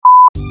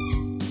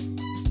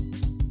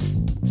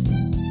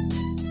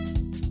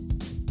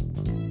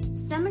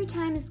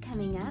Summertime is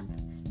coming up.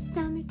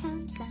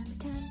 Summertime.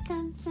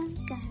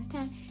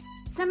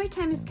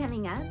 Summertime is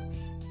coming up,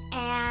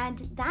 and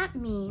that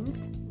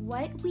means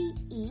what we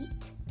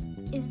eat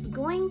is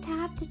going to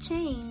have to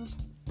change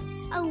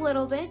a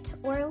little bit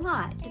or a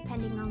lot,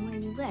 depending on where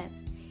you live.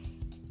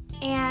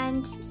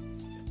 And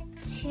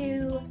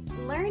to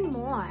learn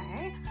more,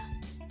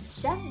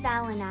 Chef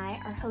Val and I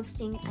are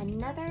hosting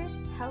another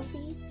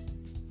healthy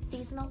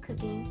seasonal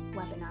cooking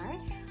webinar.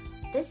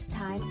 This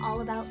time all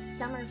about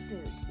summer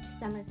foods,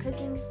 summer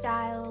cooking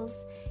styles,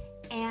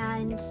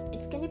 and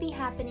it's going to be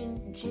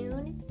happening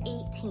June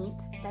 18th,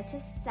 that's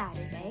a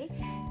Saturday,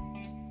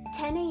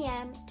 10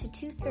 a.m. to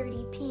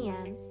 2:30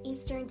 p.m.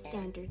 Eastern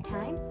Standard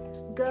Time.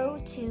 Go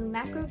to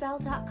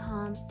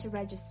macroval.com to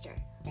register.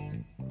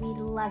 We'd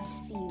love to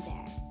see you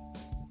there.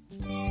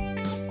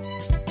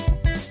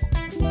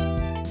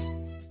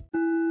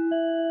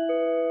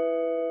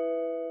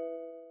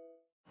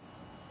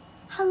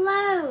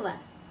 Hello!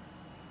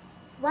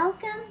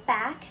 Welcome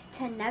back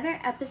to another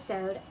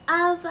episode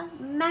of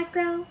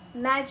Macro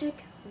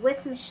Magic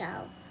with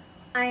Michelle.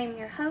 I am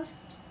your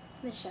host,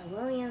 Michelle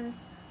Williams,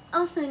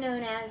 also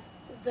known as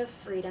the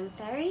Freedom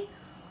Fairy,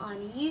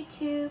 on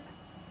YouTube,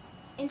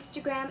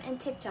 Instagram, and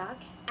TikTok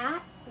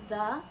at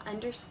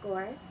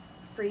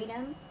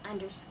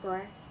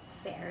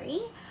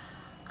 _freedom_fairy.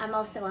 I'm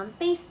also on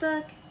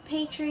Facebook,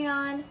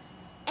 Patreon,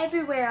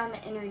 everywhere on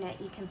the internet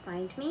you can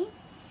find me.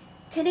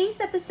 Today's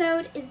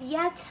episode is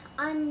yet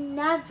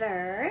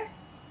another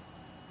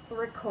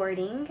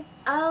recording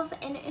of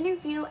an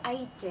interview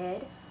I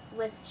did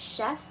with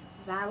Chef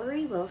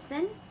Valerie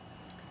Wilson.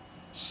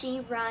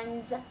 She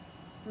runs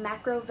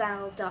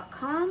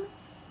macroval.com,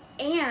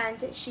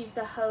 and she's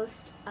the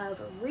host of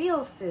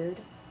Real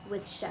Food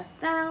with Chef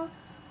Val,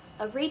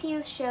 a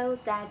radio show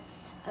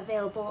that's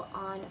available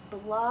on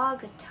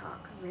Blog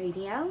Talk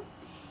Radio.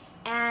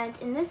 And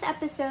in this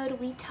episode,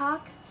 we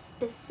talk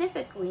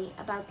specifically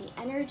about the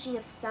energy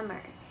of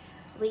summer.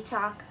 We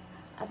talk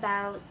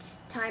about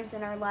times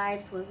in our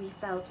lives where we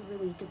felt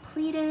really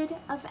depleted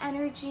of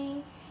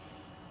energy,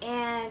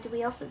 and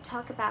we also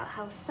talk about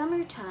how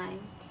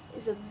summertime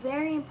is a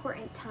very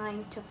important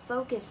time to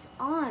focus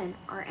on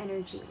our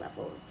energy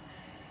levels.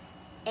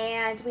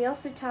 And we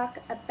also talk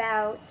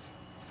about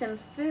some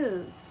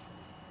foods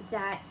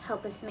that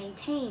help us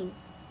maintain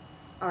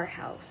our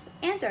health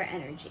and our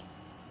energy,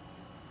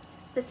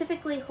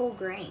 specifically whole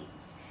grains.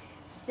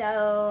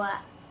 So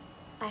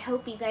I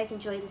hope you guys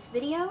enjoy this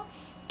video,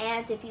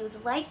 and if you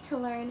would like to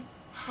learn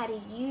how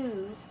to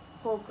use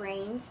whole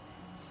grains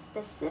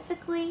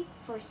specifically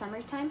for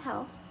summertime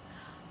health,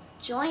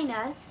 join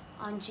us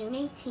on June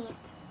 18th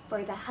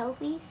for the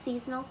Healthy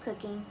Seasonal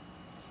Cooking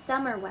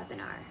Summer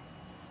Webinar.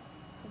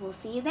 We'll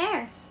see you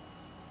there.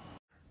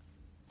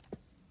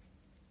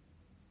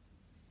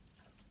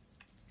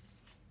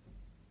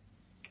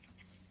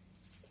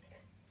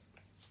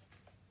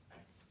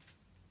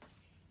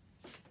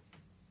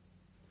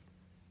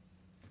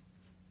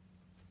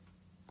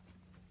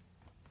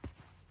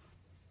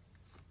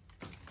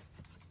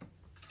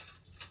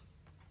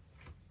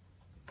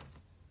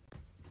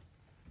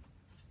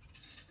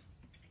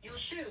 Your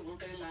show will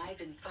go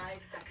live in 5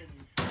 seconds.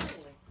 4,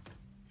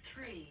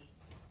 3,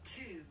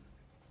 2,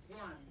 1.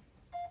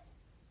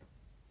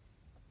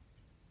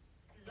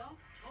 Love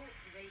Talk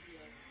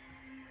Radio.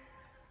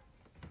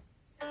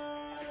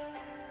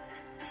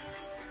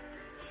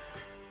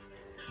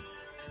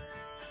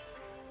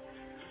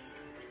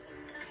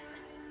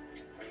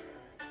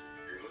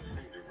 You're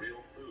listening to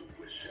Real Food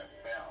with Chef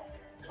Val,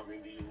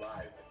 coming to you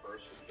live the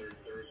first and third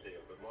Thursday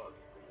of the month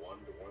from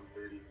 1 to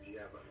 1:30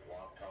 p.m. on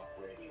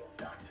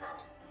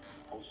blogtalkradio.com.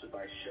 Hosted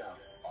by chef,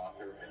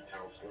 author, and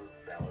counselor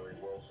Valerie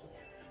Wilson.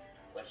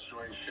 Let's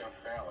join Chef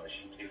Val as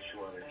she takes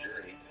you on a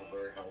journey to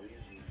learn how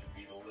easy it can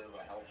be to live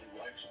a healthy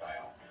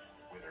lifestyle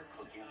with her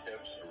cooking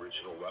tips,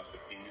 original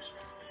recipes,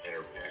 and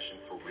her passion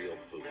for real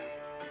food.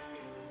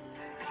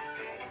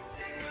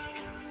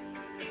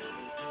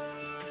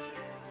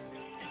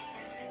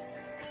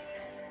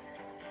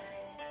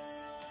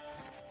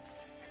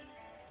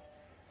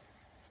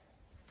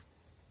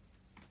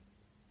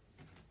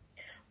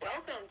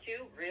 Welcome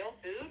to Real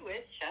Food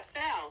with Chef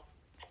Val.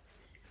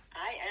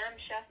 I am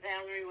Chef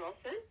Valerie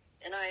Wilson,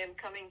 and I am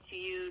coming to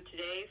you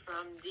today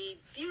from the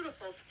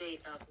beautiful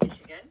state of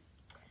Michigan,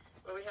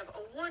 where we have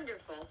a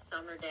wonderful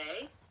summer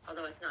day,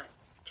 although it's not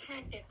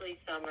technically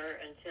summer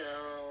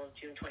until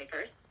June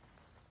 21st.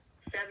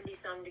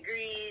 70-some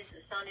degrees,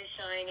 the sun is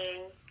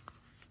shining,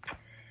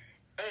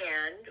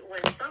 and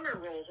when summer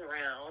rolls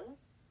around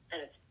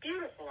and it's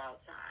beautiful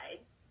outside,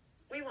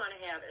 we want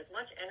to have as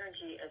much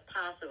energy as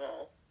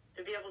possible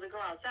to be able to go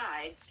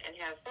outside and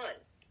have fun.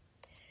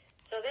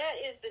 So that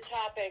is the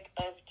topic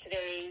of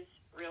today's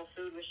Real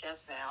Food with Chef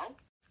Val,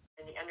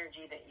 and the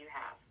energy that you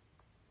have.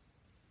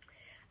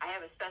 I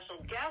have a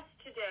special guest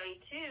today,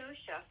 too,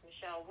 Chef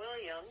Michelle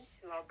Williams,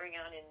 who I'll bring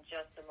on in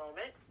just a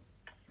moment.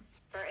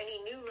 For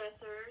any new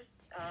listeners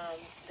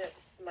that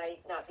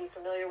might not be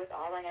familiar with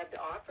all I have to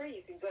offer,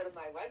 you can go to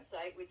my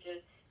website, which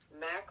is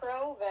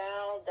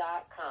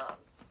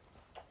macroval.com.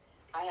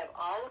 I have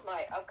all of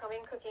my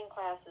upcoming cooking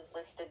classes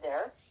listed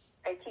there.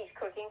 I teach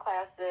cooking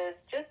classes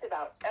just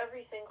about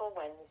every single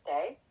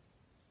Wednesday.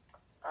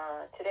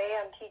 Today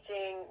I'm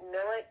teaching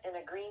millet and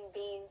a green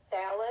bean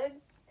salad.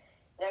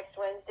 Next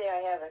Wednesday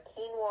I have a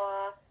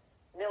quinoa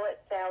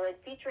millet salad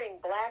featuring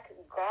black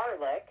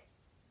garlic.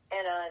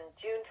 And on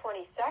June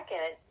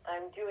 22nd,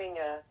 I'm doing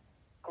a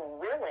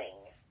grilling.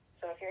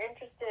 So if you're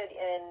interested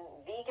in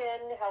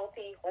vegan,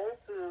 healthy, whole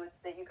foods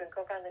that you can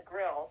cook on the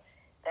grill,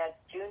 that's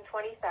June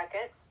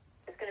 22nd.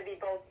 It's going to be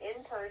both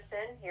in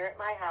person here at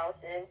my house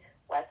in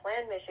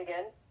Westland,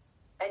 Michigan,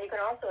 and you can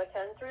also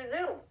attend through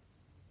Zoom.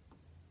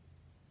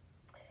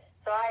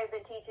 So I've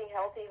been teaching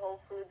healthy,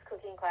 whole foods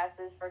cooking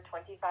classes for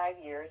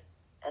 25 years,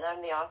 and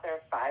I'm the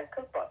author of 5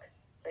 cookbooks.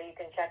 So you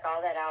can check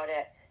all that out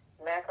at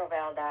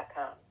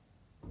macroval.com.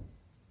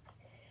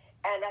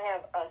 And I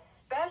have a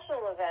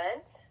special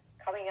event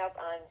coming up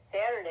on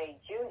Saturday,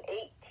 June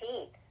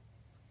 18th,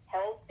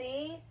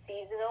 Healthy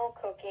Seasonal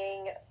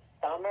Cooking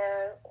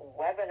Summer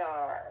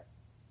Webinar.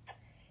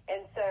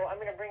 And so I'm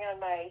going to bring on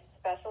my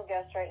special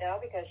guest right now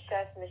because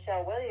Chef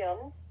Michelle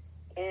Williams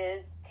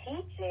is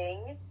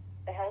teaching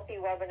the Healthy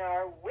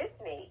Webinar with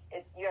me.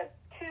 You have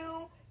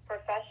 2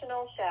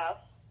 professional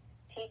chefs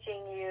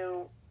teaching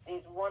you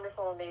these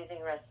wonderful,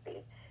 amazing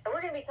recipes. And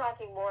we're going to be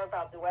talking more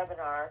about the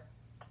webinar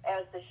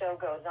as the show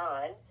goes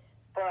on.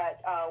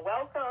 But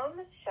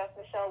welcome, Chef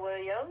Michelle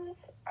Williams.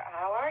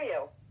 How are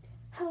you?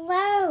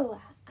 Hello.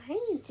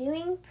 I'm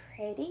doing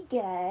pretty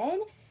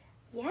good.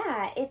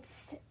 Yeah,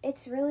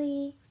 it's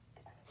really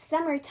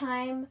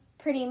summertime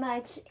pretty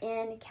much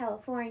in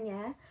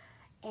California,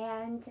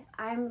 and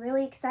I'm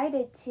really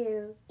excited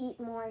to eat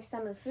more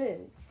summer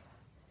foods.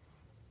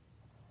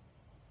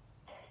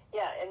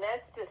 Yeah, and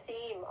that's the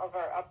theme of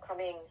our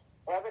upcoming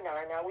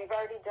webinar. Now, we've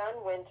already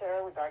done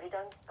winter, we've already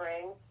done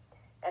spring,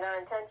 and our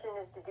intention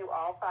is to do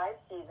all 5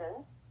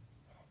 seasons.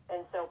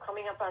 And so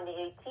coming up on the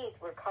 18th,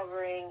 we're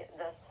covering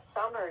the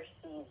summer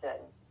season.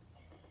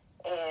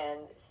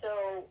 And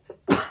so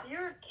if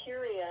you're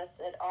curious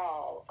at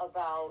all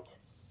about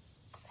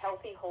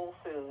healthy whole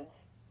foods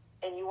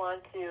and you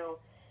want to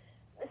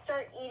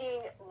start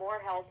eating more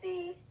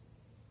healthy,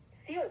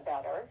 feel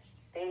better,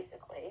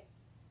 basically,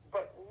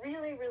 but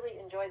really, really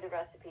enjoy the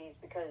recipes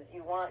because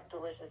you want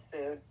delicious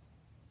food,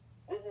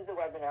 this is the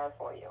webinar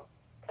for you.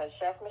 Because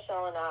Chef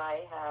Michelle and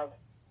I have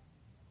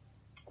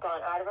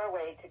gone out of our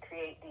way to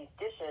create these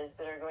dishes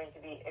that are going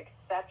to be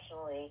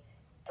exceptionally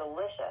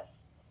delicious.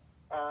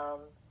 A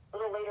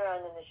little later on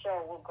in the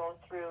show, we'll go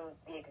through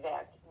the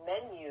exact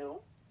menu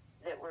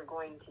that we're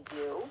going to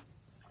do.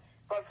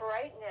 But for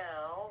right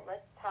now,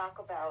 let's talk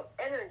about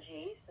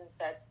energy, since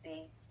that's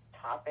the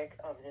topic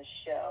of the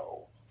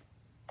show.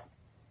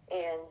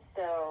 And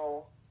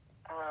so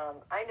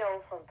I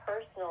know from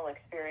personal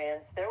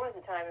experience, there was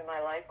a time in my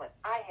life when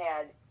I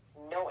had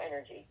no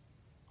energy.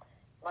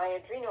 My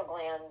adrenal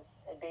glands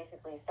had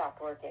basically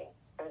stopped working.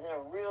 I was in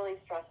a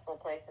really stressful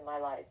place in my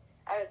life.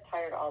 I was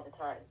tired all the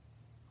time,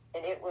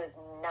 and it was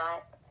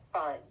not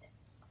fun.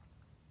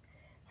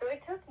 So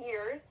it took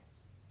years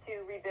to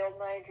rebuild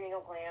my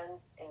adrenal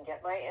glands and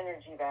get my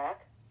energy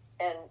back,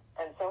 and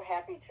I'm so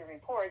happy to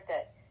report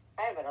that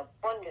I have an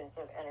abundance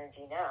of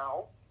energy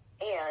now,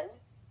 and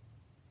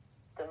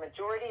the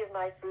majority of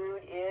my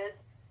food is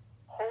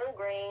whole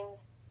grains,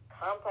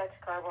 complex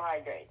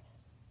carbohydrates,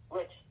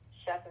 which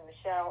Chef and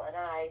Michelle and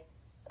I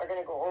are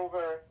going to go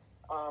over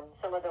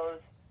some of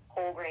those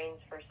whole grains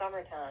for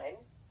summertime.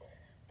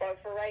 But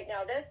for right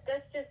now, that's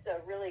just a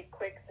really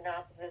quick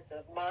synopsis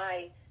of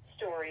my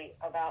story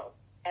about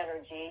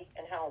energy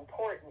and how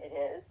important it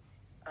is.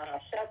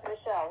 Chef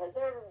Michelle, has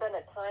there ever been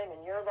a time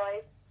in your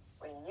life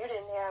when you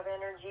didn't have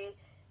energy,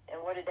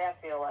 and what did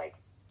that feel like?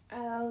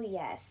 Oh,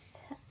 yes.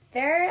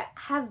 There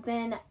have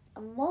been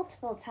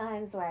multiple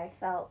times where I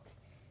felt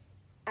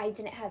I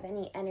didn't have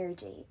any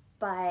energy,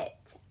 but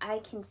I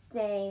can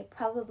say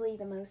probably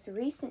the most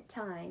recent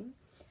time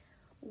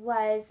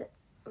was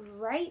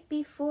right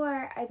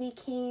before I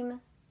became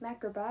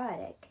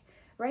macrobiotic,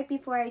 right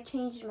before I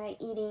changed my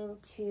eating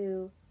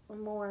to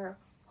more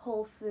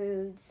whole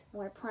foods,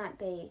 more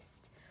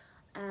plant-based.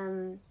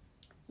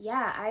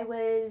 I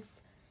was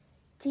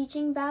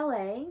teaching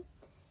ballet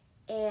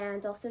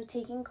and also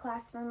taking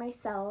class for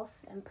myself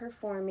and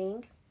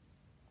performing.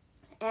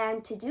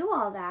 And to do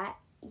all that,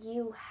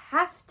 you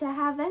have to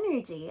have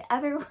energy.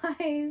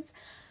 Otherwise,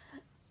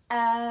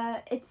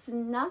 it's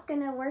not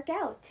going to work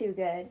out too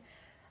good.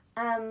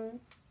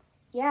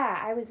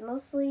 I was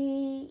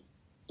mostly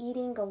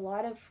eating a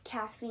lot of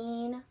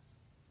caffeine.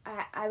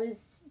 I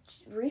was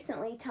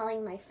recently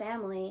telling my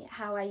family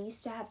how I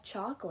used to have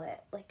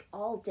chocolate, like,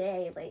 all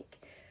day, like,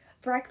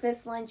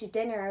 breakfast, lunch,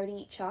 dinner, I would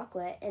eat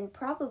chocolate, and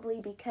probably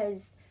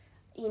because,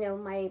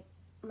 my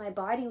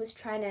body was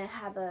trying to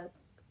have a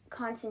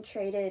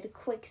concentrated,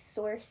 quick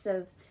source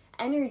of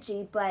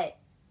energy, but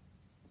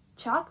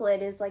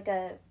chocolate is like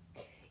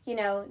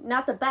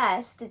not the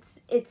best.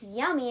 It's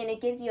yummy and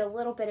it gives you a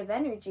little bit of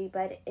energy,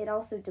 but it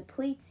also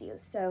depletes you.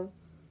 So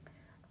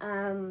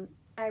I'm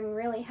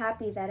really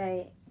happy that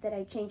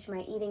I changed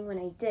my eating when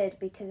I did,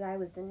 because I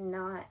was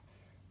not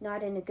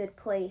not in a good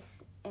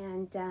place.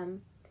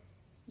 And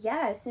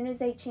yeah, as soon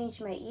as I changed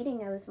my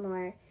eating, I was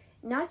more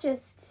not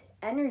just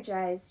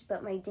energized,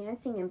 but my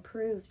dancing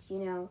improved.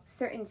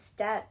 Certain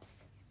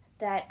steps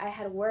that I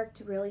had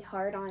worked really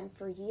hard on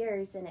for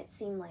years, and it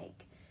seemed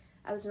like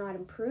I was not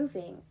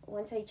improving.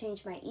 Once I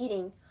changed my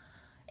eating,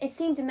 it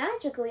seemed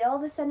magically all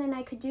of a sudden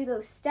I could do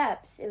those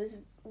steps. It was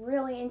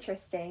really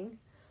interesting.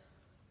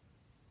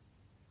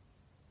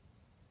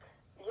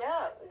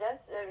 Yeah,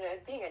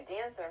 being a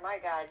dancer, my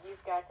God,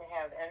 you've got to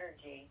have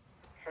energy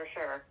for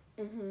sure.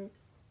 Mhm.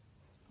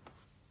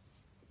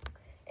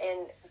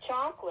 And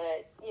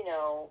chocolate,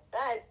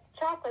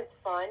 chocolate's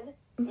fun.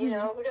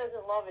 Mm-hmm. Who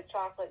doesn't love a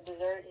chocolate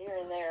dessert here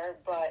and there?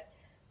 But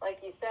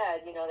like you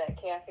said,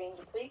 that caffeine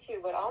depletes you.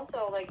 But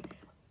also, like,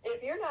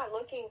 if you're not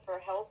looking for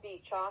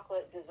healthy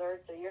chocolate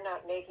desserts, or you're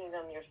not making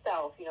them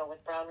yourself,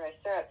 with brown rice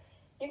syrup,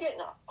 you're getting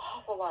an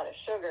awful lot of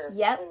sugar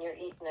when you're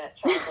eating that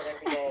chocolate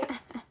every day.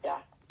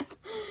 Yeah.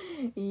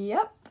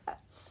 Yep.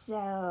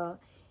 So,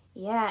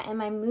 yeah, and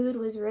my mood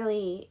was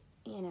really,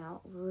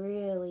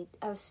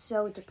 I was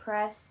so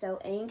depressed, so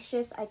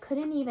anxious. I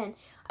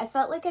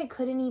felt like I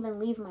couldn't even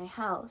leave my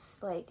house.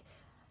 Like,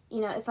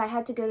 if I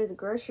had to go to the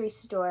grocery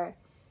store,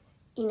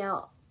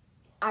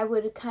 I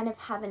would kind of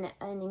have an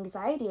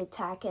anxiety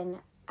attack, and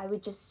I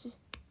would just,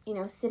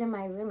 sit in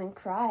my room and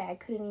cry. I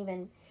couldn't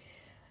even,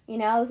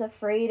 I was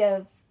afraid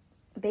of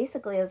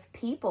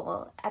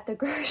people at the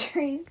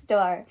grocery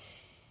store.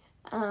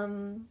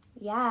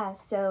 Yeah,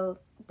 so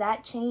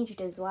that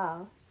changed as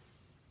well.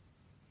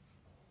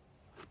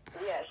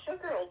 Yeah,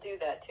 sugar will do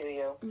that to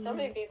you. Mm-hmm. So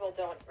many people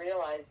don't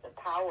realize the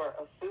power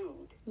of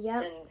food.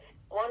 Yep. And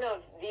one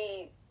of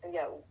the,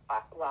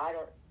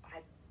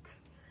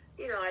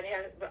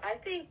 I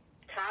think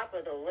top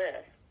of the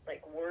list,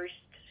 like worst,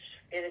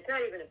 and it's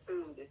not even a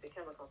food, it's a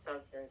chemical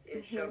substance,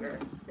 is sugar.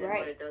 And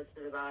what it does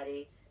to the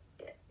body,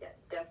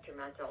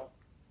 detrimental.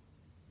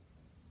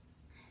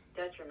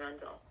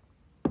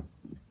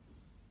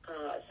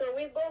 So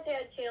we've both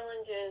had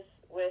challenges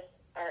with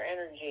our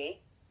energy,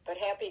 but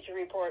happy to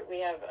report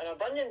we have an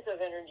abundance of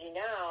energy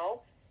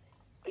now,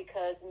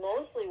 because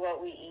mostly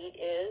what we eat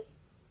is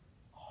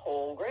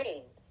whole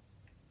grains.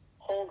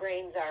 Whole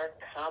grains are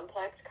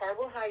complex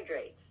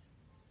carbohydrates.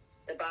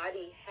 The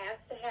body has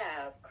to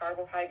have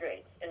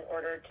carbohydrates in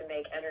order to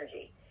make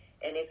energy.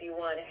 And if you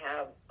want to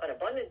have an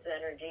abundance of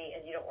energy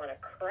and you don't want to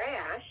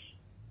crash,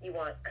 you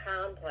want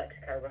complex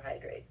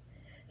carbohydrates.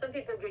 Some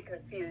people get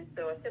confused.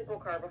 So a simple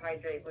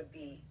carbohydrate would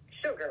be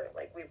sugar,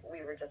 like we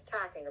were just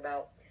talking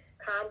about.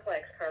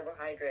 Complex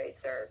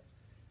carbohydrates are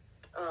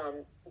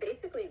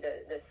basically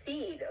the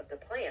seed of the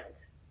plant.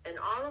 And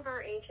all of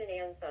our ancient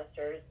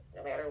ancestors,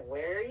 no matter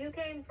where you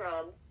came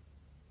from,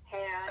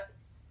 had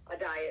a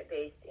diet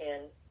based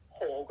in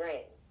whole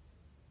grains.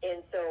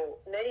 And so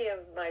many of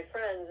my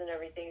friends and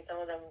everything,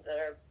 some of them that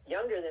are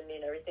younger than me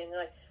and everything,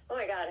 they're like, oh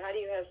my God, how do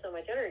you have so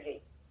much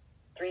energy?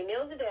 3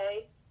 meals a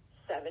day,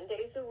 7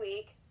 days a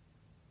week,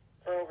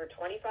 for over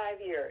 25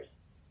 years.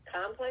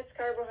 Complex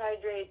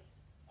carbohydrates,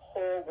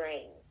 whole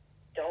grains.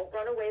 Don't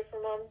run away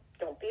from them.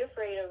 Don't be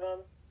afraid of them.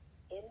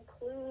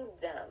 Include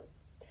them.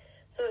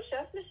 So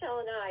Chef Michelle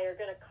and I are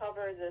going to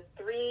cover the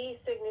 3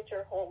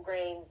 signature whole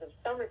grains of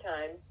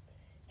summertime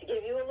to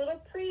give you a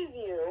little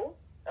preview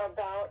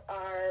about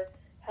our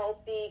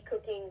Healthy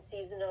Cooking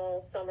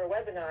Seasonal Summer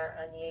Webinar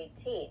on the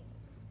 18th.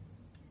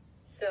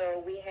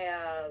 So we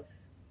have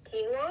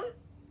quinoa,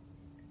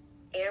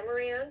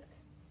 amaranth,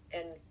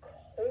 and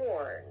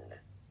corn.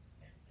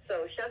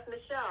 So Chef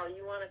Michelle,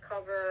 you want to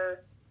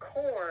cover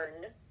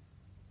corn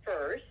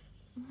first.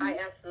 Mm-hmm. I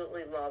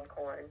absolutely love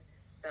corn.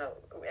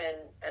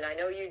 And I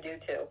know you do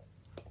too.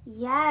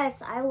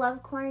 Yes, I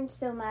love corn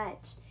so much.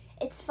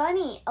 It's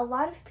funny, a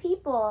lot of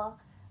people,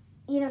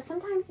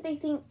 sometimes they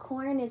think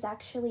corn is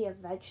actually a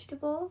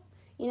vegetable.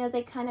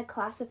 They kind of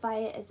classify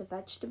it as a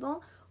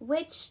vegetable,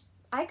 which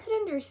I could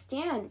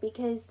understand,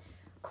 because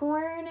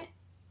corn,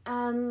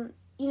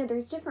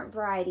 there's different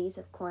varieties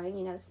of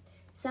corn.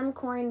 Some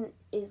corn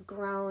is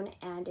grown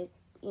and it,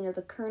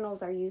 the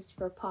kernels are used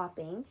for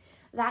popping.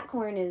 That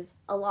corn is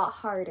a lot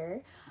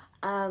harder.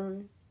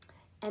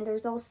 And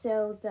there's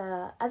also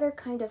the other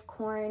kind of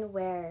corn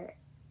where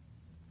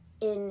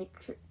in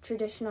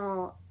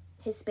traditional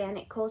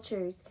Hispanic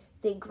cultures,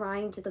 they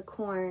grind the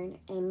corn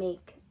and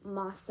make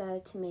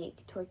masa to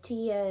make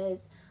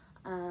tortillas,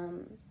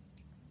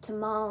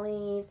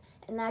 tamales,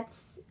 and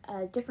that's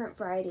a different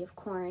variety of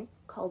corn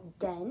called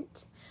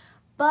dent.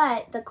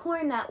 But the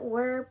corn that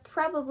we're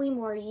probably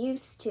more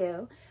used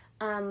to,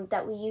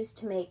 that we used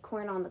to make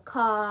corn on the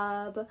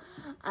cob,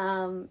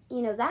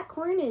 that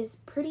corn is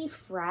pretty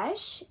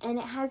fresh and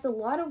it has a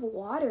lot of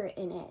water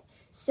in it.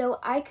 So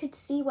I could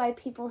see why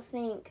people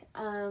think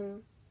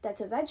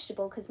that's a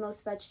vegetable, because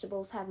most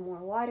vegetables have more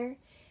water.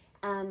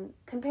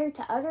 Compared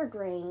to other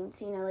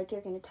grains, like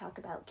you're going to talk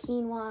about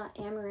quinoa,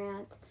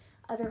 amaranth,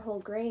 other whole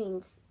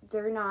grains,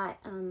 they're not,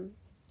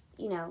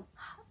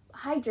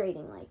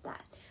 hydrating like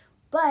that.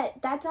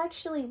 But that's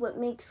actually what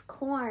makes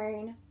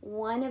corn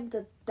one of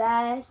the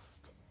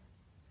best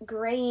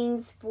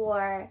grains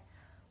for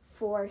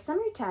for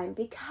summertime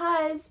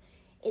because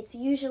it's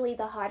usually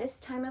the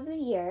hottest time of the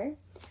year,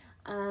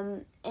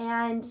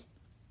 and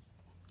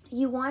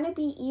you want to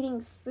be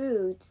eating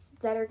foods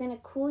that are going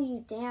to cool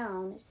you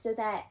down so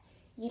that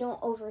you don't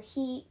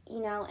overheat,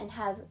 and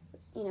have,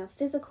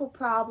 physical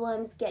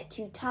problems, get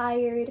too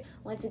tired.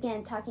 Once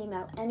again, talking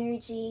about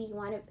energy, you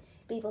want to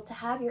be able to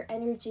have your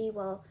energy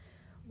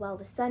while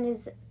the sun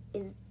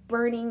is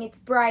burning its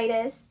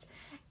brightest.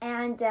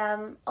 And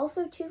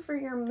also, too, for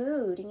your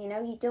mood,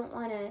 you don't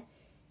want to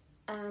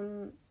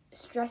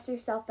stress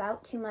yourself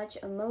out too much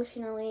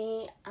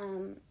emotionally.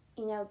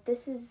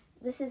 This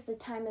is the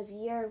time of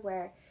year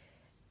where,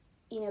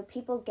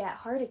 people get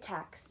heart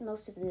attacks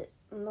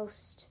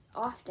most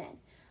often.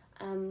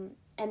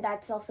 And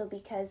that's also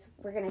because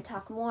we're going to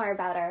talk more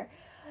about our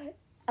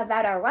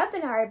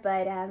webinar,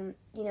 but,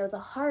 the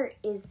heart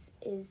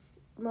is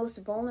most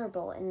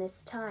vulnerable in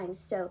this time.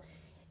 So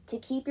to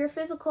keep your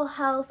physical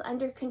health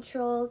under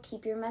control,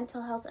 keep your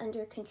mental health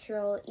under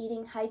control,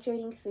 eating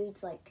hydrating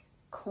foods like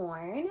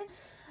corn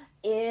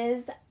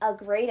is a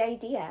great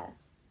idea.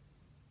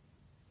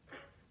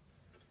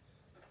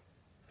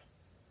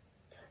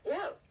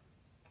 Yeah,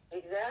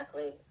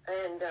 exactly.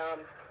 And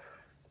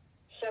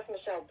Chef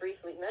Michelle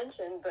briefly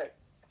mentioned, but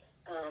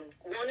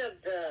one of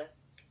the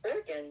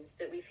organs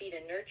that we feed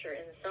and nurture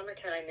in the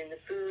summertime, and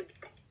the food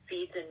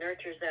feeds and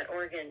nurtures that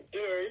organ,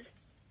 is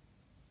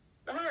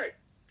the heart.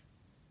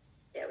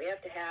 Yeah, we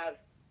have to have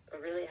a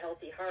really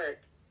healthy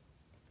heart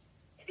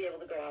to be able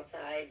to go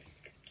outside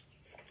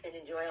and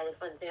enjoy all the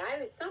fun things.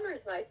 Summer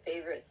is my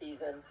favorite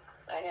season,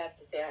 I have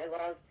to say. I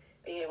love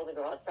being able to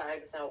go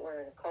outside without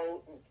wearing a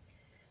coat and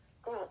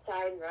go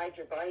outside and ride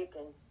your bike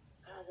and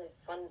all the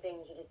fun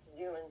things you get to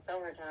do in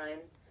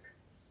summertime.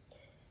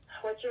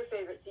 What's your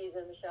favorite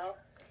season, Michelle?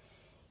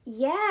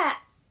 Yeah,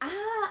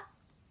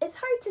 it's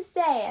hard to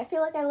say. I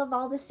feel like I love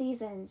all the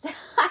seasons.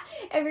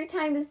 Every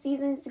time the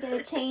season's going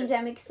to change,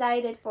 I'm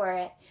excited for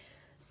it.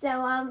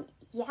 So,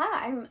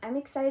 yeah, I'm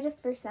excited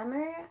for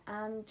summer.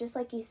 Just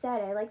like you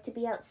said, I like to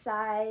be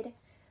outside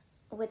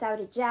without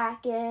a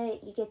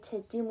jacket. You get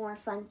to do more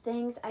fun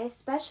things. I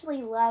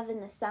especially love in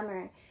the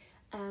summer,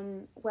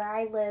 where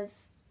I live,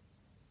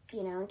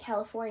 in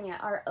California,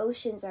 our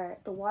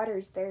the water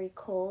is very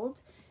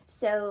cold.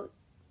 So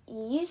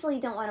you usually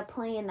don't want to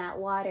play in that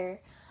water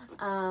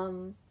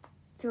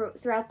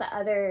throughout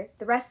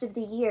the rest of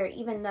the year,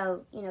 even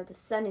though, the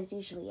sun is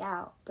usually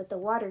out, but the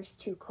water's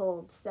too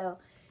cold. So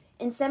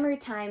in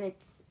summertime,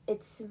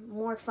 it's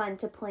more fun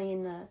to play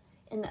in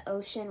the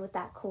ocean with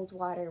that cold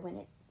water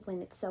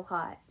when it's so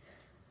hot.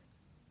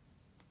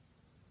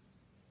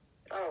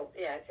 Oh,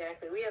 yeah,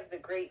 exactly. We have the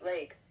Great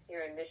Lakes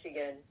here in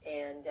Michigan,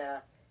 and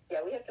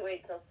we have to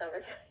wait till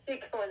summertime to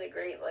go in the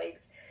Great Lakes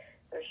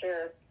for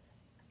sure.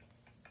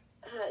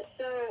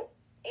 So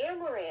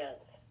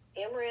amaranth.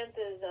 Amaranth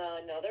is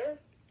another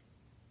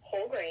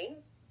whole grain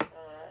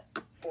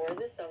for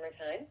the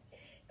summertime.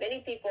 Many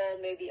people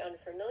may be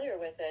unfamiliar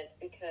with it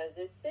because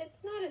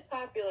it's not as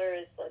popular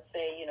as, let's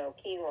say,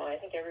 quinoa. I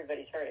think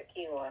everybody's heard of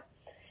quinoa.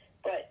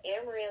 But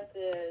amaranth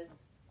is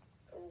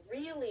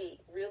really,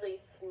 really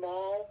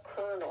small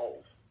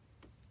kernels.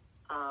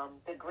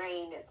 The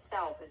grain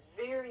itself is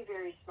very,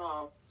 very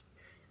small.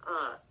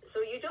 So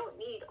you don't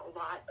need a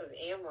lot of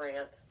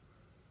amaranth.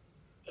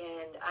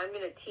 And I'm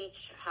going to teach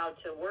how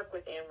to work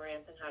with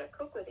amaranth and how to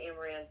cook with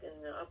amaranth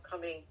in the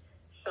upcoming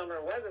summer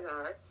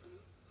webinar.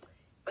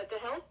 But the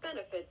health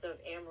benefits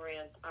of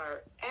amaranth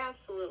are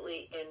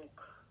absolutely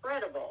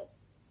incredible.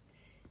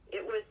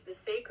 It was the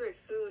sacred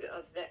food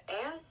of the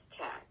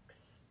Aztecs.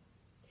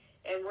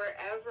 And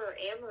wherever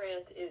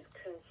amaranth is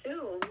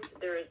consumed,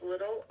 there is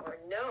little or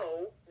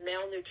no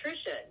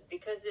malnutrition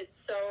because it's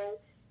so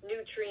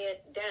nutrient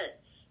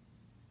dense.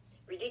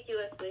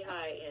 Ridiculously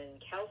high in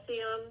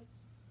calcium.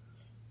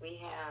 We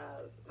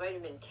have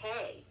vitamin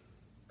K,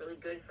 really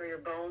good for your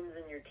bones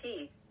and your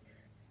teeth.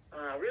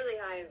 Really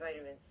high in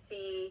vitamin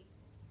C.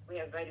 We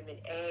have vitamin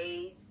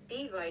A,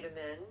 B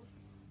vitamins,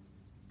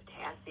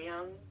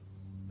 potassium,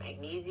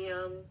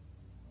 magnesium,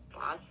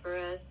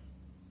 phosphorus,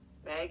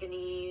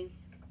 manganese.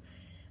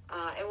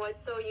 And what's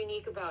so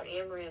unique about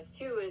amaranth,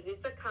 too, is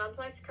it's a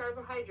complex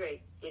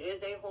carbohydrate. It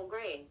is a whole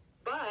grain,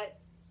 but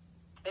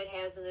it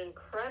has an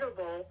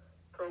incredible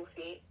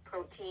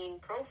protein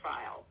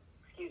profile.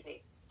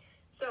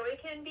 So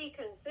it can be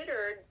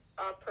considered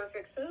a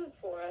perfect food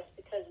for us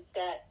because it's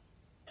got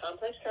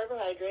complex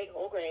carbohydrate,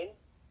 whole grain,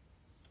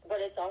 but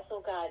it's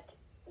also got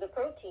the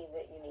protein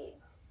that you need.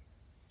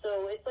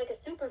 So it's like a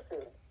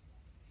superfood,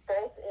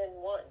 both in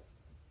one.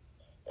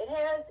 It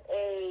has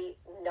a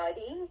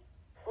nutty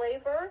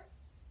flavor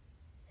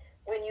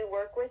when you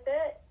work with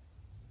it,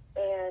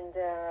 and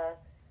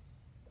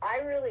I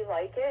really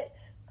like it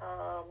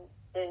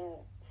in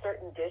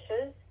certain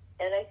dishes,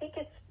 and I think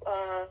it's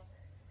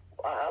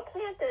a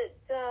plant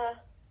that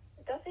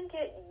doesn't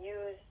get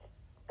used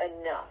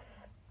enough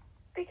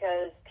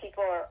because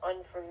people are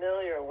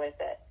unfamiliar with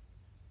it,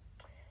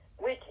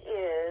 which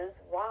is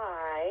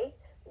why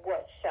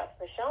what Chef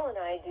Michelle and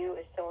I do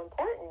is so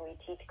important. We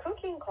teach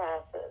cooking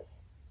classes.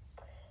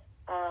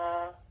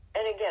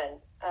 And again,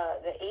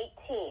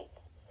 18th,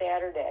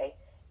 Saturday.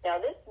 Now,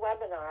 this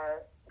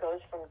webinar goes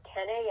from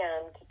 10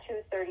 a.m. to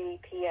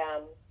 2:30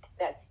 p.m.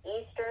 That's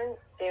Eastern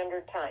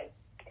Standard Time.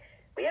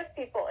 We have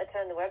people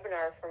attend the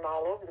webinar from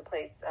all over the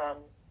place.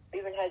 We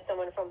even had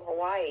someone from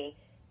Hawaii.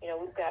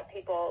 We've got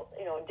people,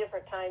 in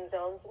different time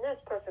zones, and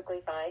that's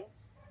perfectly fine.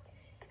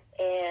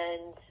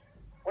 And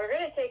we're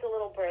going to take a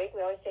little break.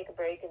 We always take a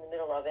break in the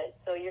middle of it,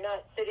 so you're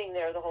not sitting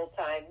there the whole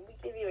time. We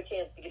give you a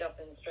chance to get up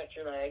and stretch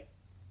your legs.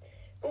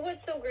 But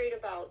what's so great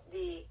about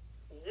the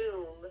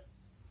Zoom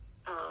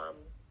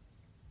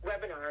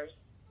webinars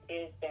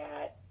is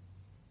that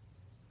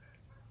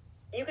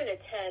you can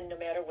attend no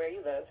matter where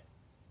you live,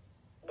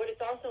 but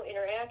it's also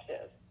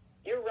interactive.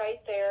 You're right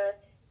there.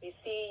 You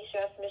see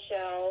Chef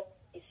Michelle.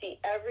 You see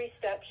every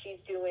step she's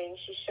doing.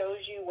 She shows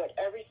you what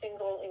every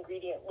single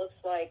ingredient looks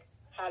like,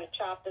 how to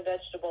chop the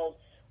vegetables,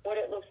 what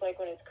it looks like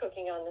when it's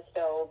cooking on the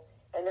stove,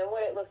 and then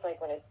what it looks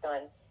like when it's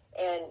done.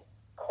 And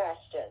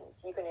questions.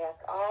 You can ask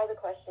all the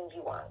questions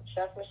you want.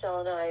 Chef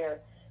Michelle and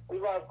we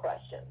love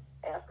questions.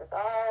 Ask us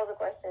all the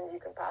questions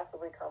you can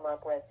possibly come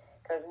up with,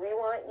 because we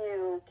want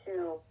you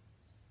to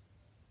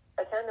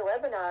attend the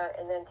webinar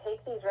and then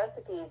take these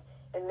recipes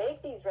and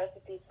make these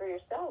recipes for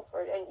yourself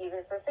and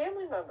even for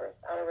family members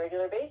on a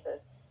regular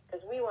basis, because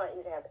we want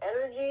you to have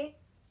energy,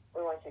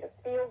 we want you to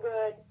feel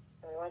good,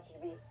 and we want you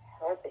to be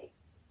healthy.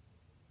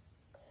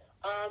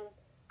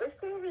 Let's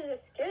go over the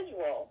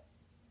schedule.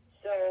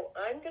 So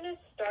I'm going to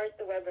start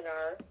the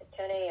webinar at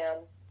 10 a.m.,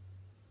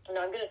 and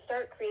I'm going to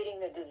start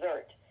creating the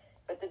dessert.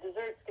 But the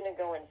dessert's going to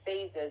go in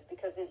phases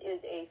because it is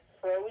a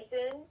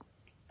frozen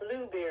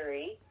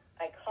blueberry.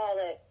 I call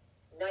it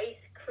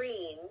nice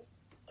cream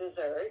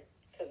dessert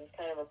because it's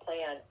kind of a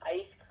play on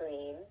ice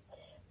cream.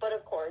 But,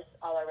 of course,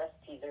 all our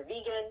recipes are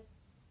vegan,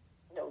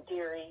 no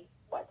dairy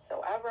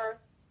whatsoever.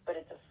 But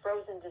it's a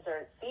frozen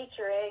dessert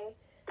featuring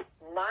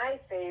my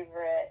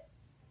favorite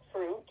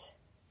fruit,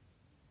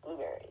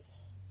 blueberries.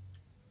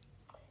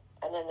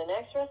 And then the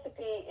next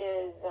recipe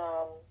is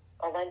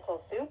a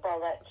lentil soup.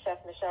 I'll let Chef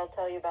Michelle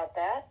tell you about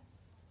that.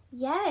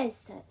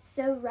 Yes,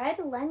 so red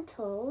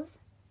lentils,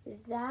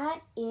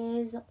 that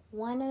is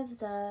one of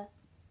the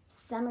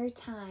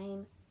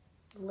summertime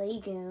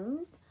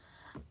legumes.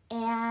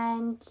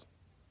 And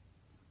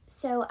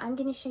so I'm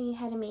going to show you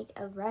how to make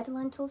a red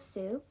lentil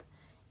soup.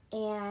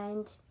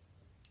 And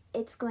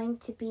it's going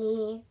to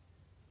be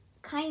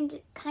kind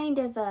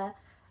of a,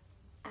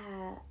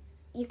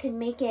 you can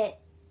make it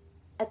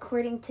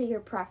according to your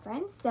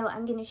preference. So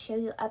I'm going to show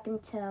you up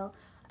until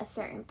a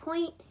certain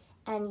point,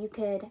 and you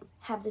could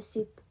have the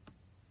soup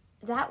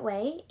that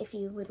way if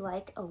you would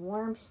like a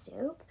warm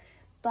soup.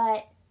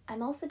 But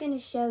I'm also going to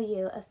show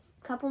you a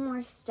couple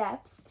more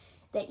steps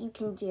that you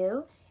can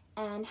do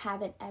and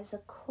have it as a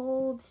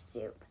cold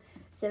soup.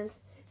 So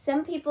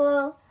some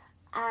people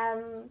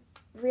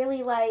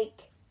really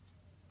like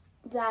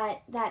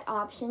that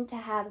option to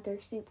have their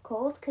soup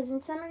cold, because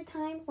in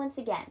summertime, once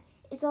again,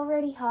 it's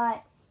already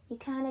hot. You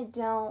kind of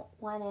don't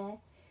want to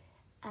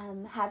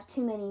have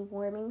too many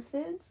warming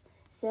foods.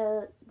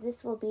 So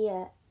this will be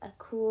a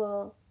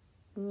cool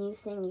new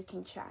thing you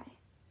can try.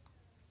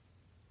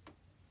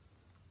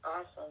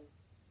 Awesome.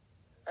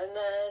 And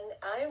then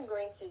I'm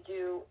going to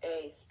do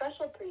a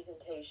special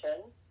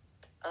presentation,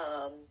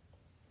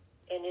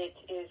 and it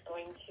is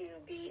going to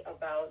be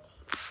about,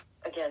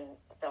 again,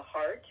 the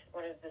heart,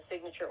 one of the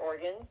signature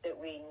organs that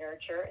we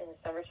nurture in the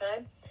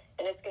summertime.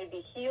 And it's going to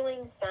be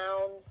healing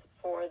sounds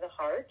for the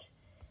heart,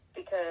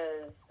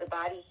 because the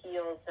body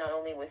heals not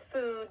only with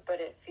food,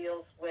 but it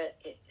heals with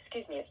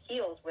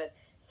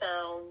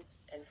sounds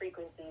and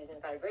frequencies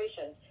and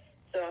vibrations.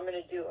 So I'm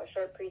going to do a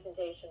short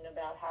presentation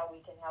about how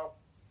we can help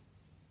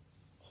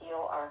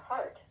heal our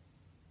heart.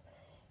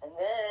 And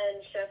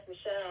then Chef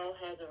Michelle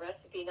has a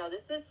recipe. Now,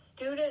 this is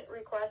student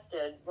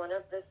requested. One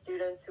of the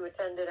students who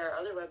attended our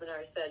other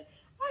webinar said,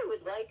 I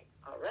would like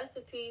a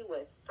recipe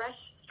with fresh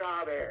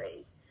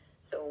strawberries.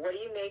 So what are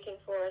you making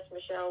for us,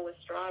 Michelle, with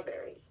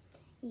strawberries?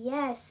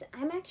 Yes,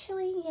 I'm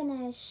actually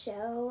going to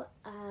show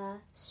a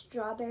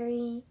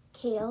strawberry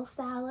kale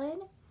salad,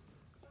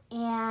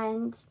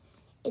 and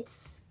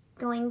it's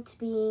going to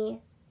be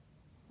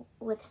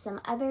with some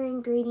other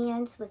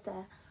ingredients, with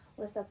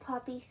a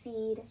poppy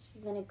seed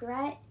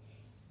vinaigrette,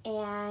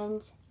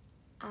 and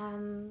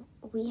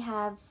we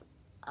have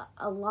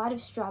a lot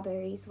of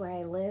strawberries where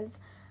I live,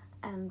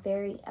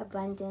 very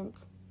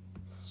abundant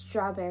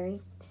strawberry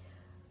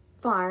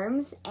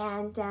farms,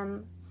 and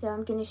so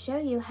I'm going to show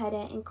you how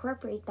to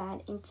incorporate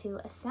that into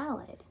a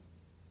salad.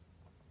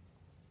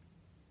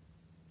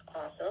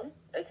 Awesome.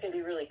 It's going to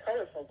be really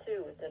colorful,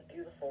 too, with the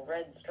beautiful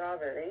red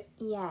strawberries.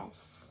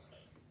 Yes.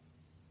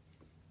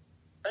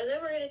 And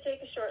then we're going to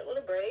take a short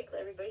little break,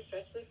 let everybody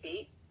stretch their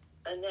feet,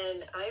 and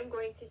then I'm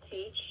going to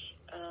teach,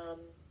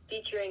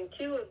 featuring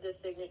two of the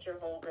signature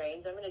whole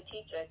grains. I'm going to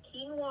teach a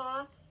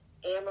quinoa,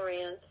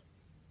 amaranth,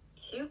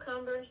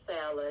 cucumber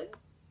salad,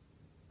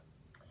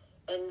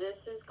 and this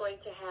is going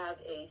to have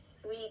a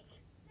sweet,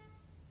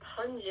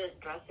 pungent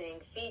dressing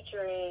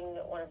featuring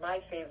one of my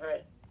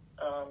favorite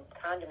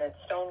condiments,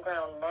 stone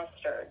ground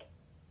mustard.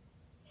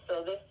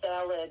 So this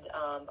salad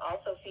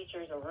also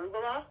features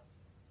arugula,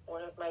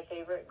 one of my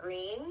favorite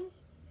greens.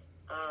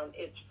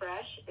 It's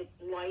fresh, it's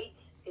light,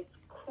 it's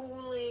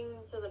cooling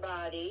to the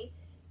body,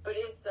 but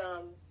it's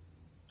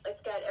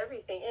got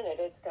everything in it.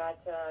 It's got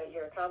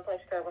your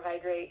complex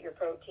carbohydrate, your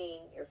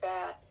protein, your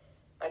fat.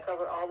 I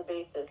cover all the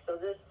bases. So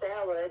this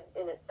salad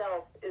in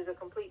itself is a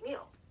complete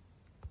meal.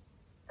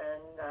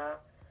 And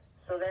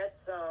so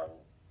that's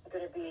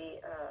going to be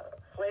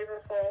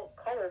flavorful,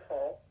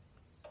 colorful,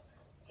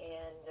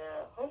 and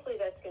hopefully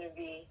that's going to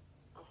be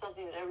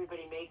something that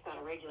everybody makes on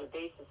a regular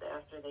basis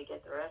after they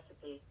get the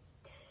recipe.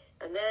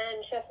 And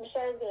then Chef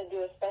Michelle is going to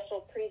do a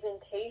special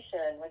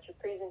presentation. What's your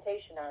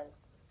presentation on?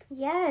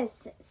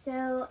 Yes,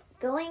 so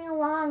going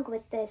along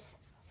with this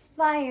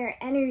fire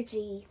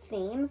energy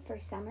theme for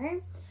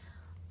summer,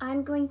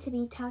 I'm going to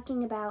be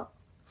talking about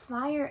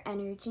fire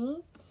energy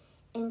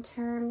in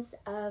terms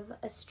of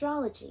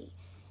astrology.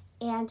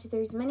 And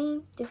there's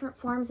many different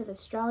forms of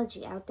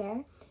astrology out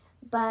there,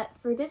 but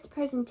for this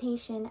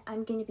presentation,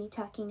 I'm going to be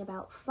talking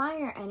about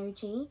fire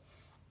energy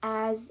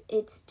as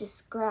it's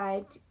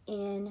described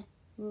in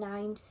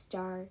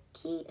 9-star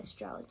key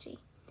astrology.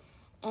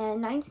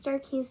 And 9-star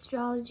key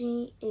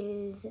astrology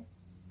is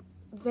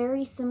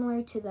very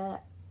similar to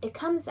it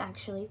comes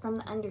actually from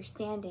the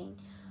understanding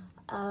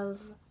of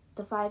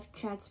the 5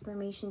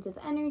 transformations of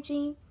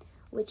energy,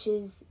 which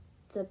is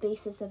the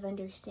basis of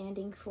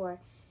understanding for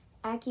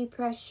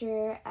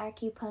acupressure,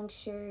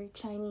 acupuncture,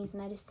 Chinese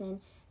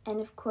medicine, and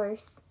of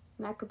course,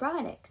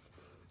 macrobiotics.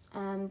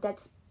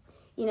 That's,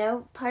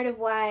 part of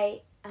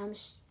why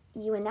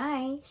you and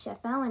I,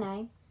 Chef Val and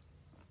I,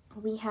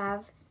 we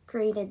have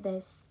created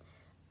this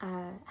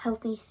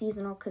healthy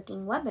seasonal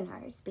cooking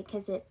webinars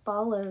because it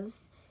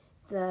follows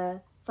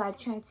the 5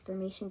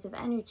 transformations of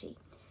energy.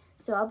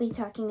 So I'll be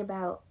talking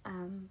about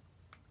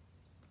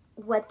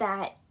what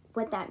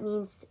that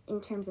means in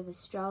terms of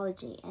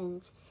astrology,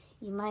 and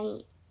you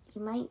might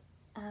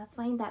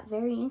find that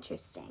very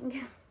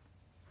interesting.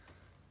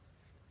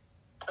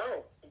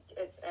 Oh,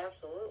 it's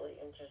absolutely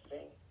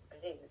interesting. I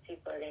think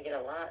people are going to get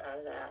a lot out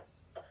of that.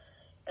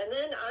 And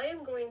then I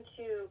am going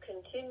to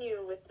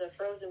continue with the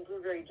frozen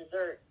blueberry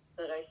dessert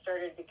that I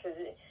started because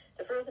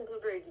the frozen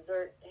blueberry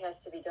dessert has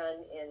to be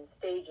done in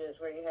stages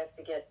where you have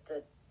to get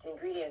the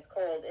ingredients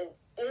cold. And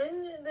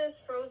in this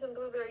frozen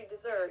blueberry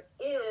dessert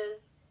is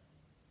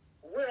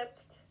whipped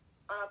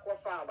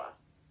aquafaba.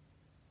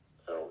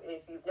 So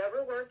if you've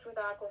never worked with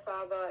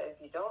aquafaba,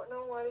 if you don't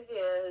know what it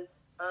is,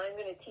 I'm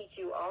going to teach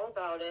you all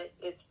about it.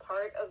 It's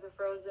part of the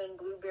frozen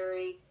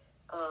blueberry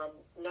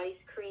nice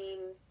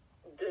cream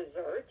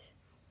dessert.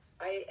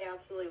 I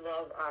absolutely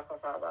love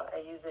aquafaba.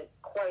 I use it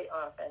quite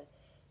often.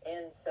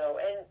 And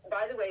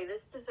by the way,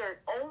 this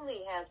dessert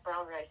only has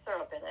brown rice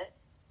syrup in it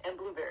and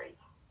blueberries.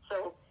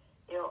 So,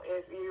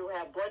 if you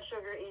have blood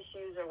sugar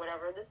issues or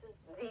whatever, this is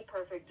the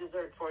perfect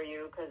dessert for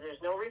you because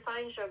there's no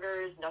refined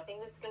sugars, nothing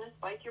that's going to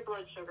spike your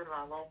blood sugar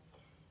level.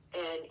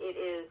 And it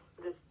is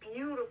this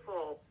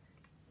beautiful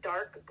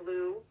dark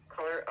blue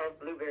color of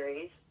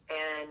blueberries,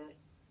 and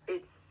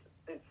it's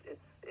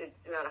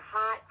on a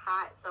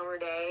hot summer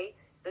day.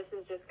 This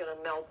is just going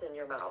to melt in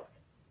your mouth.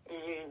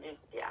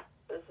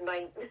 This is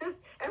my,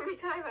 every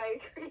time I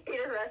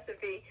create a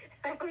recipe,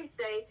 I always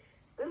say,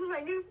 this is my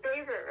new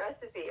favorite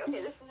recipe.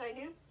 Okay, this is my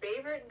new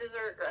favorite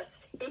dessert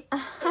recipe,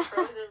 the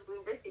frozen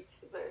blueberry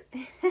dessert.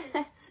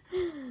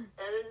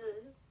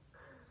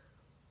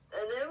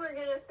 And then we're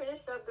going to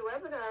finish up the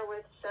webinar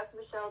with Chef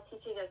Michelle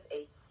teaching us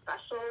a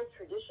special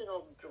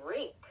traditional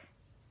drink.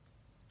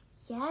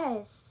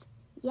 Yes,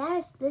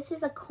 this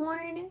is a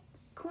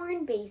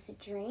corn-based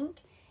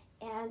drink.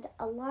 And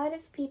a lot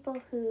of people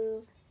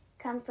who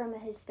come from a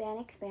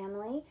Hispanic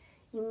family,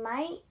 you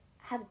might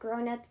have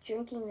grown up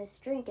drinking this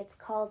drink. It's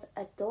called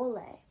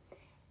atole.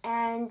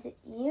 And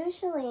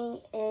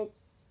usually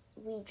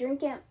we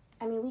drink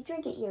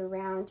it year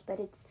round, but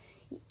it's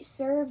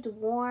served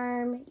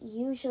warm,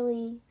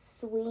 usually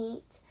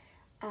sweet.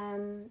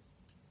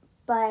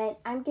 But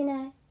I'm going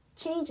to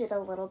change it a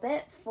little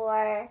bit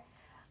for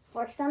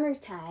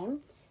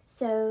summertime.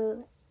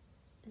 So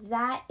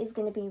that is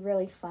going to be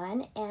really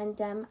fun.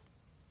 And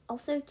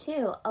also,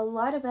 too, a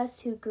lot of us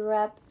who grew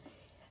up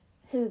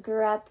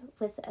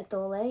with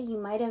atole, you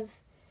might have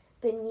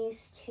been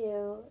used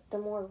to the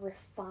more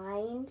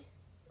refined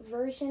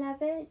version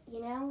of it,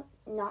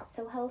 not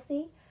so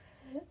healthy.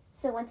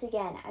 So once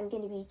again, I'm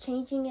going to be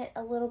changing it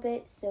a little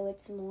bit so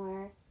it's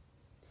more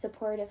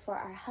supportive for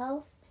our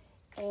health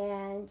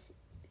and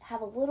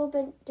have a little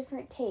bit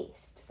different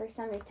taste for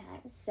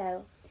summertime.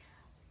 So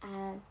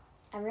I'm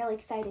really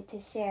excited to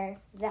share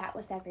that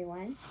with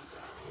everyone.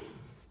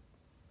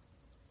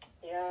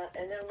 Yeah,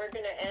 and then we're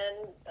going to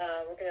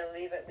we're going to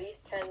leave at least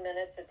 10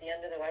 minutes at the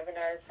end of the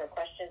webinar for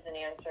questions and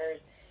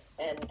answers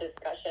and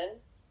discussion.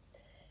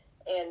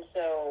 And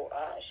so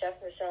Chef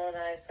Michelle and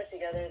I put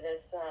together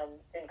this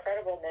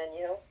incredible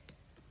menu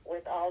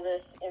with all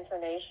this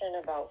information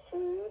about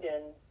food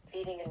and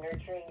feeding and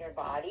nurturing your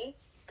body.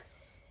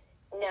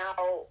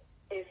 Now,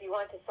 If you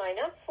want to sign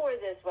up for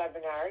this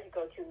webinar, you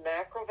go to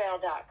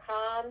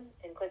macroval.com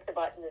and click the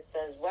button that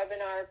says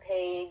webinar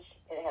page.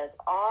 It has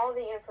all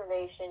the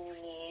information you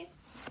need.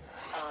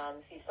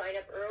 If you sign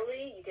up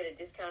early, you get a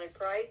discounted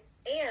price.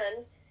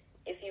 And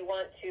if you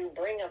want to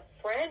bring a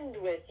friend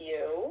with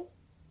you,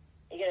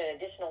 you get an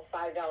additional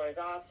 $5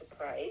 off the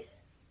price.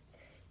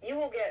 You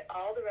will get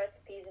all the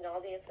recipes and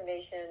all the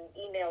information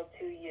emailed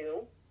to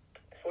you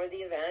for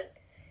the event.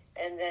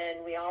 And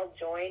then we all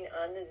join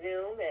on the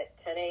Zoom at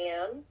 10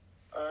 a.m.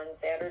 on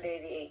Saturday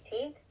the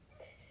 18th.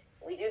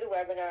 We do the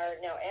webinar.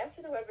 Now,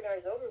 after the webinar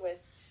is over with,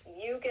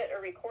 you get a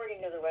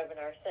recording of the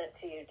webinar sent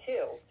to you,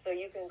 too. So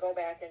you can go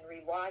back and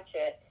rewatch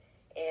it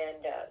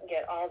and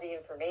get all the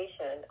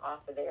information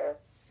off of there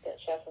that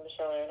Chef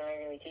Michelle and I are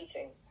going to be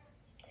teaching.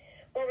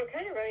 Well, we're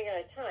kind of running out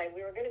of time.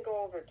 We were going to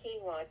go over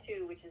quinoa,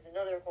 too, which is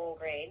another whole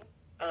grain.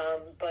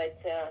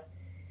 But to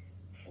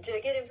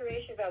get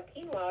information about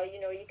quinoa, you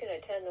can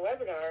attend the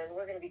webinar, and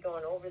we're going to be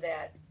going over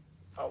that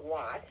a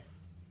lot.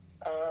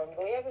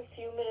 We have a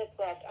few minutes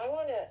left. I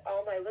want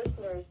all my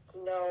listeners to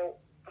know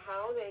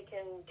how they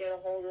can get a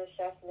hold of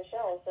Chef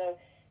Michelle. So,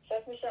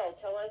 Chef Michelle,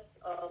 tell us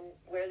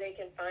where they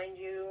can find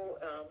you,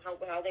 how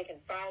they can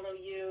follow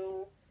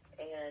you,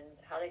 and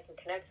how they can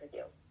connect with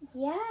you.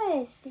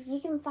 Yes, you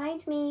can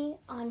find me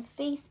on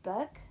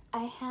Facebook.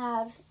 I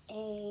have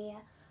a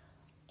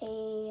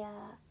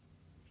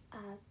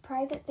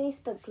private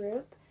Facebook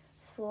group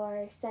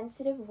for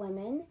sensitive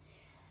women,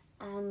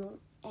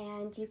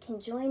 and you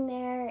can join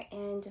there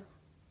and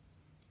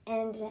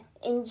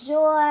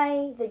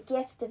enjoy the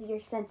gift of your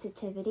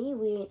sensitivity.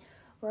 We're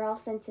all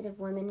sensitive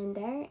women in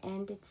there,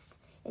 and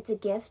it's a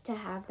gift to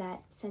have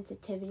that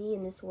sensitivity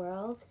in this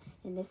world,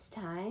 in this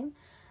time.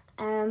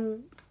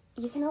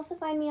 You can also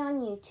find me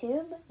on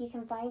YouTube. You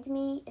can find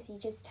me if you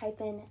just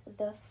type in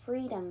The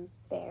Freedom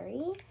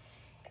Fairy.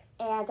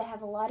 And I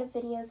have a lot of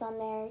videos on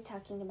there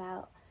talking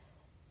about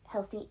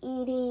healthy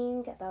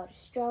eating, about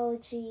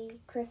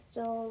astrology,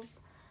 crystals,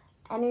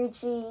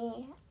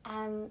 energy.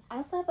 I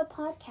also have a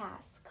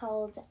podcast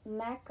called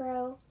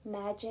Macro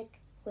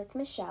Magic with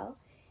Michelle.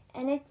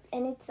 And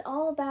it's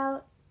all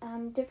about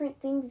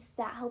different things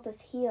that help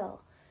us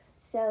heal.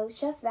 So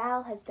Chef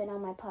Val has been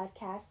on my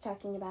podcast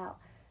talking about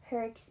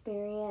her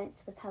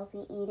experience with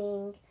healthy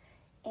eating,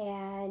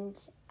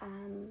 and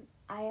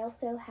I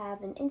also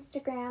have an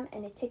Instagram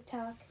and a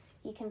TikTok.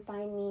 You can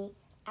find me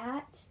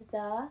at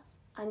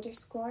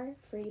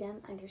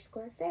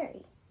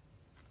 _freedom_fairy.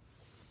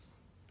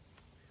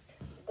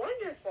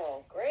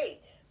 Wonderful.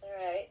 Great. All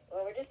right.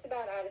 Well, we're just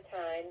about out of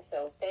time,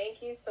 so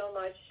thank you so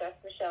much, Chef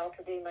Michelle,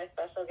 for being my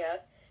special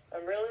guest.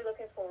 I'm really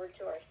looking forward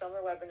to our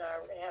summer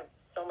webinar. We're going to have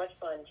so much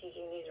fun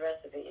teaching these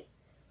recipes.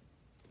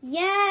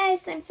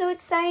 Yes, I'm so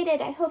excited.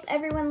 I hope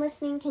everyone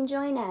listening can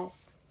join us.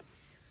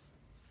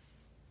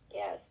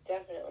 Yes,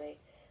 definitely.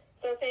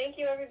 So thank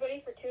you,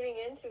 everybody, for tuning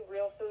in to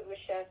Real Food with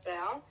Chef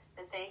Val.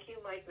 And thank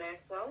you, Mike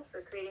Maxwell,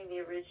 for creating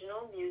the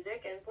original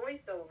music and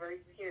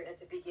voiceovers here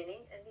at the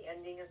beginning and the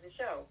ending of the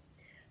show.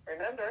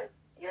 Remember,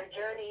 your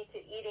journey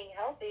to eating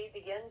healthy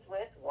begins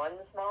with one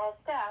small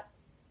step.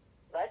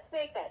 Let's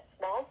make that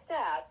small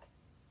step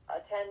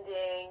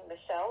attending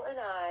Michelle and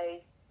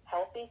I's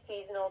Healthy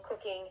Seasonal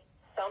Cooking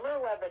Summer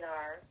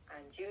Webinar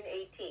on June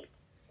 18th.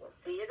 We'll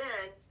see you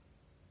then.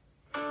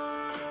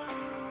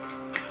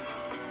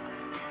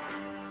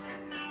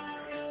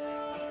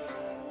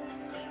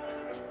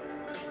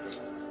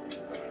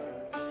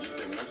 You've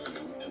been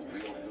listening to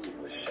Real Food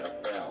with Chef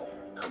Val,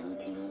 coming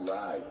to you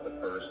live the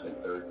first and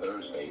third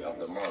Thursday of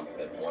the month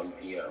at 1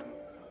 p.m.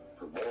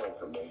 For more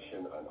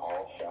information on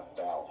all Chef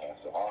Val has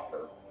to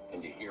offer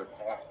and to hear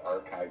past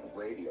archived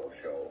radio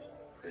shows,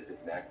 visit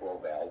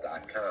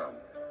macroval.com.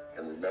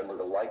 And remember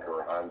to like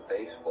her on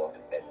Facebook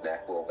at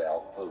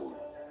Macroval Food.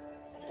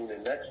 Tune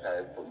in next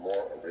time for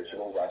more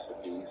original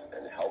recipes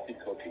and healthy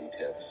cooking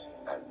tips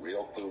on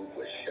Real Food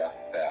with Chef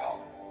Val.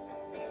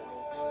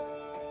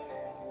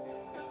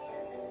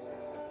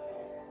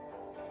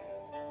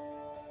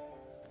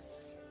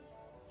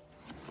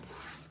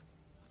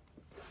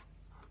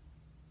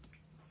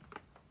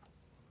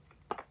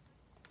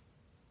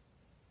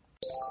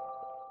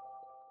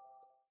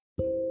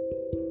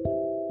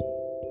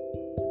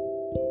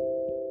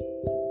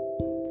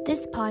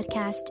 This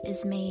podcast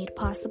is made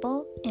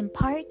possible in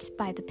part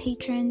by the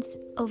patrons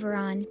over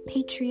on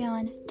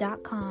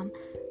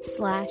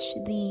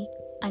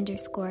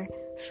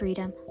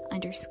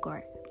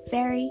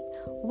patreon.com/the_freedom_fairy,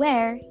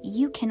 where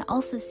you can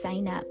also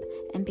sign up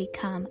and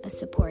become a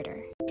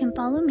supporter. You can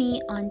follow me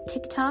on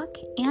TikTok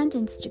and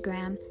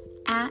Instagram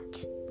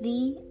at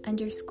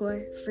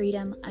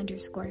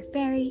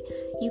the_freedom_fairy.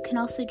 You can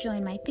also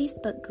join my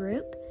Facebook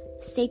group,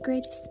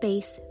 Sacred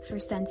Space for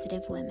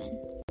Sensitive Women.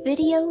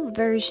 Video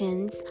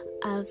versions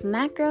of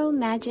Macro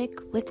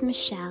Magic with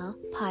Michelle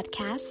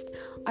podcast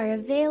are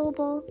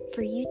available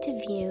for you to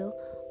view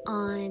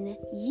on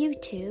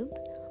YouTube,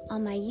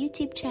 on my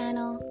YouTube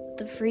channel,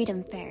 The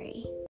Freedom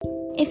Fairy.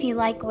 If you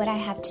like what I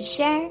have to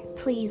share,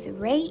 please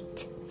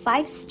rate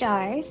 5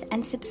 stars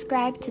and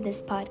subscribe to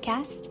this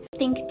podcast.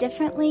 Think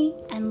differently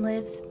and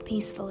live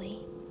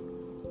peacefully.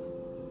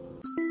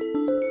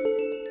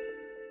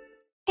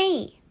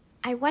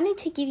 I wanted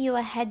to give you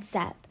a heads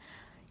up.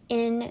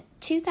 In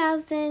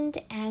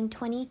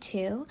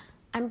 2022,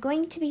 I'm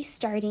going to be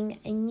starting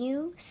a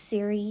new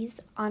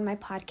series on my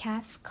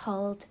podcast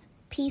called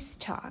Peace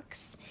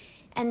Talks.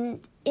 And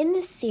in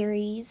this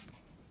series,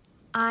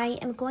 I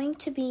am going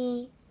to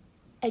be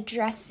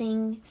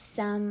addressing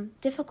some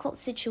difficult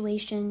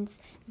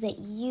situations that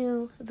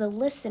you, the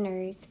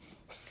listeners,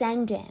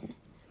 send in.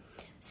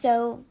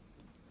 So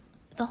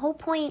the whole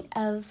point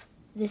of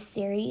this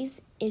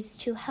series is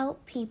to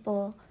help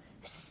people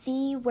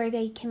see where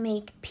they can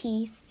make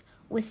peace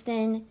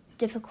within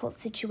difficult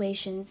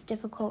situations,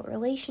 difficult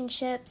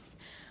relationships,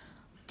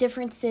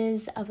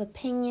 differences of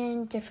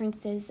opinion,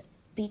 differences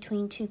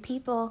between two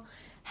people,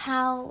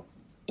 how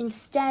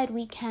instead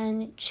we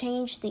can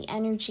change the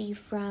energy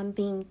from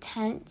being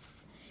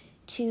tense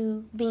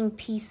to being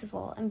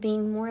peaceful and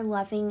being more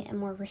loving and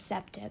more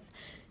receptive.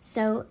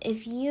 So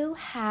if you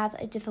have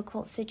a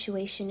difficult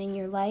situation in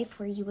your life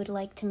where you would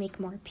like to make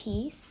more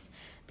peace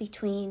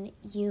between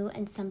you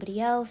and somebody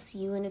else,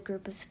 you and a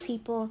group of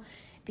people,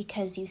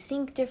 because you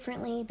think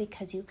differently,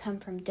 because you come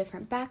from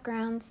different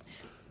backgrounds,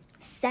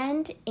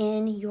 send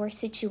in your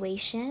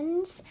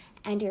situations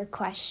and your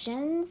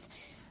questions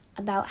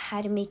about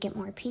how to make it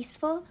more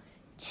peaceful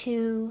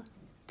to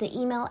the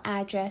email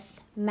address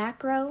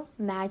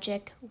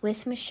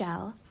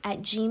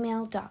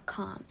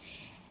macromagicwithmichelle@gmail.com.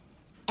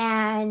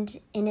 And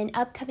in an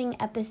upcoming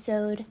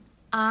episode,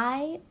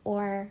 I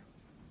or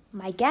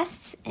my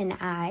guests and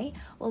I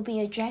will be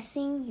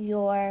addressing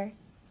your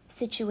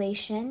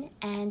situation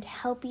and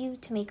help you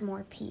to make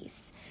more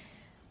peace.